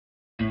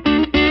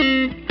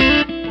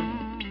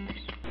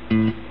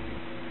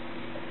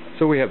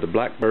So we have the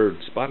Blackbird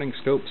spotting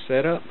scope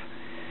set up,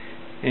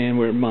 and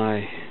we're at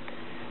my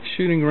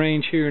shooting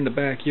range here in the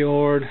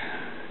backyard.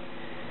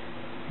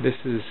 This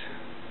is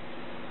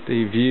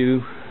the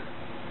view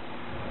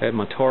at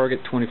my target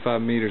 25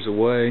 meters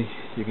away.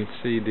 You can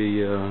see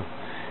the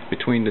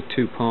between the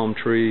two palm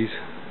trees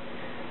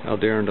out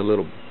there in the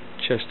little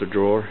chest of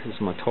drawer is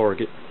my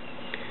target,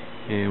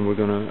 and we're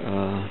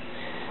gonna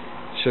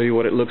show you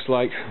what it looks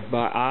like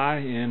by eye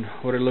and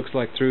what it looks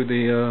like through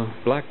the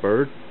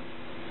Blackbird.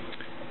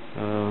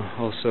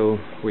 Also,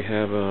 we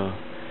have a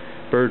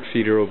bird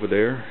feeder over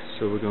there,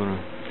 so we're going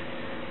to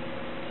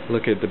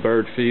look at the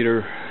bird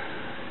feeder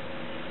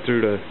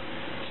through the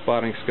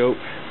spotting scope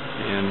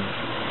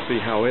and see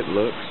how it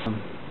looks.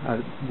 I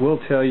will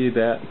tell you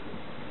that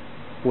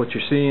what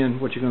you're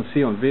going to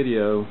see on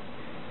video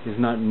is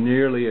not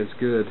nearly as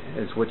good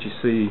as what you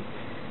see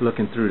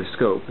looking through the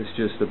scope. It's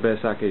just the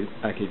best I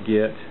could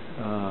get,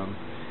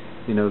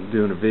 you know,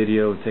 doing a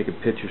video and taking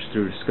pictures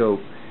through the scope.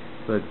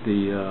 But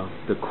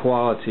the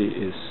quality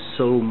is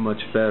so much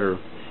better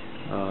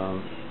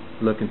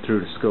looking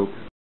through the scope.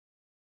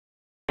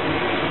 So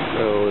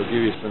I'll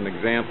give you some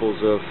examples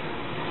of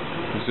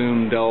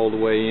zoomed all the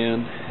way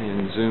in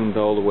and zoomed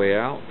all the way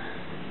out.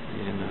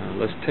 And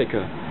let's take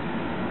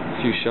a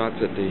few shots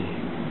at the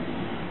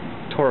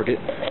target.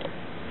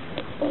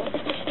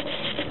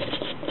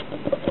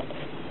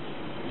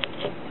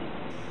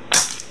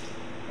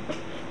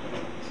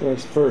 So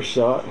that's the first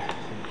shot.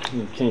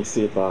 You can't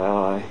see it by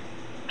eye.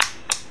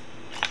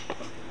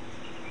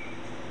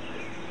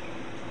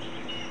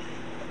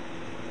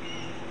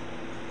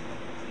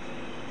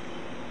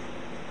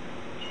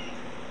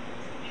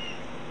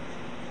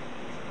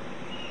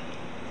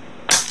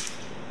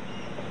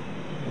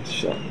 That's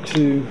shot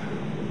two.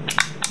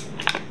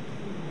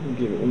 I'll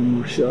give it one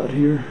more shot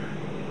here.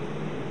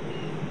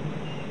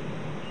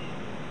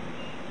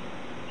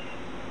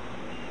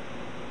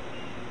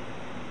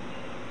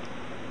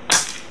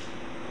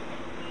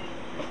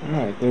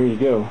 Alright, there you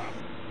go.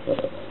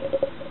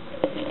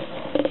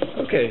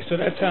 Okay, so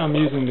that's how I'm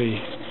using the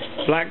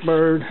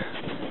Blackbird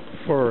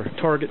for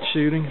target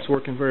shooting. It's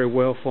working very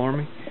well for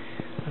me.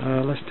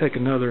 Let's take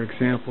another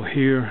example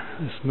here.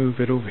 Let's move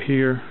it over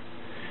here.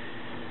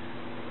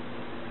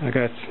 I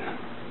got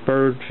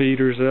bird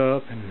feeders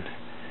up and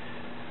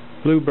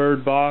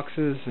bluebird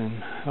boxes,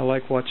 and I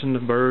like watching the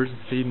birds and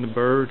feeding the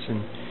birds.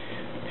 And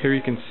here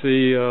you can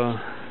see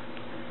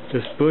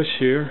this bush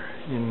here,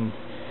 and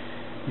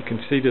you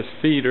can see this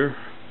feeder,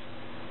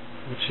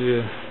 which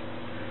is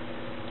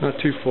not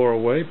too far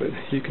away, but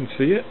you can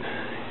see it.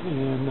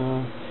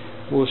 And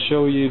we'll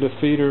show you the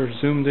feeder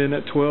zoomed in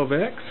at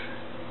 12x.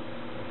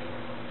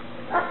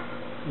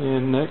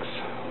 And next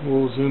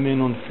we'll zoom in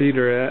on the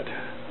feeder at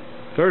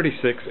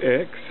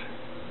 36x.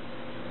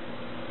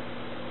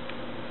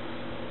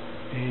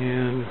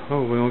 And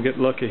oh, we're gonna get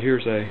lucky.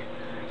 Here's a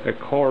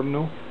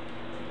cardinal.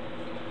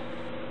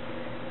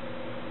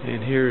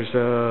 And here's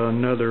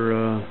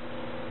another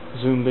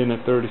zoomed in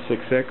at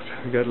 36x.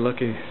 We got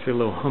lucky to see a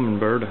little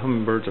hummingbird. The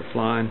hummingbirds are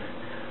flying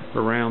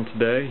around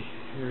today.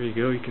 Here you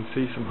go, you can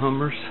see some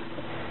hummers.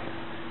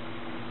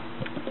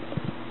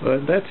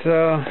 But that's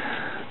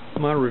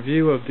my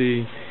review of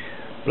the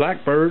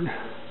Blackbird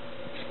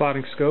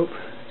spotting scope.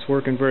 It's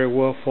working very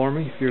well for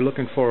me. If you're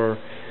looking for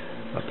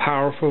a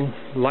powerful,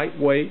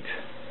 lightweight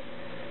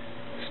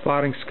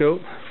spotting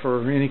scope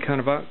for any kind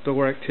of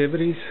outdoor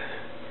activities,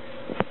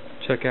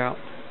 check out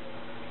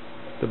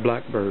the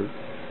Blackbird.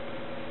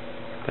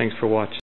 Thanks for watching.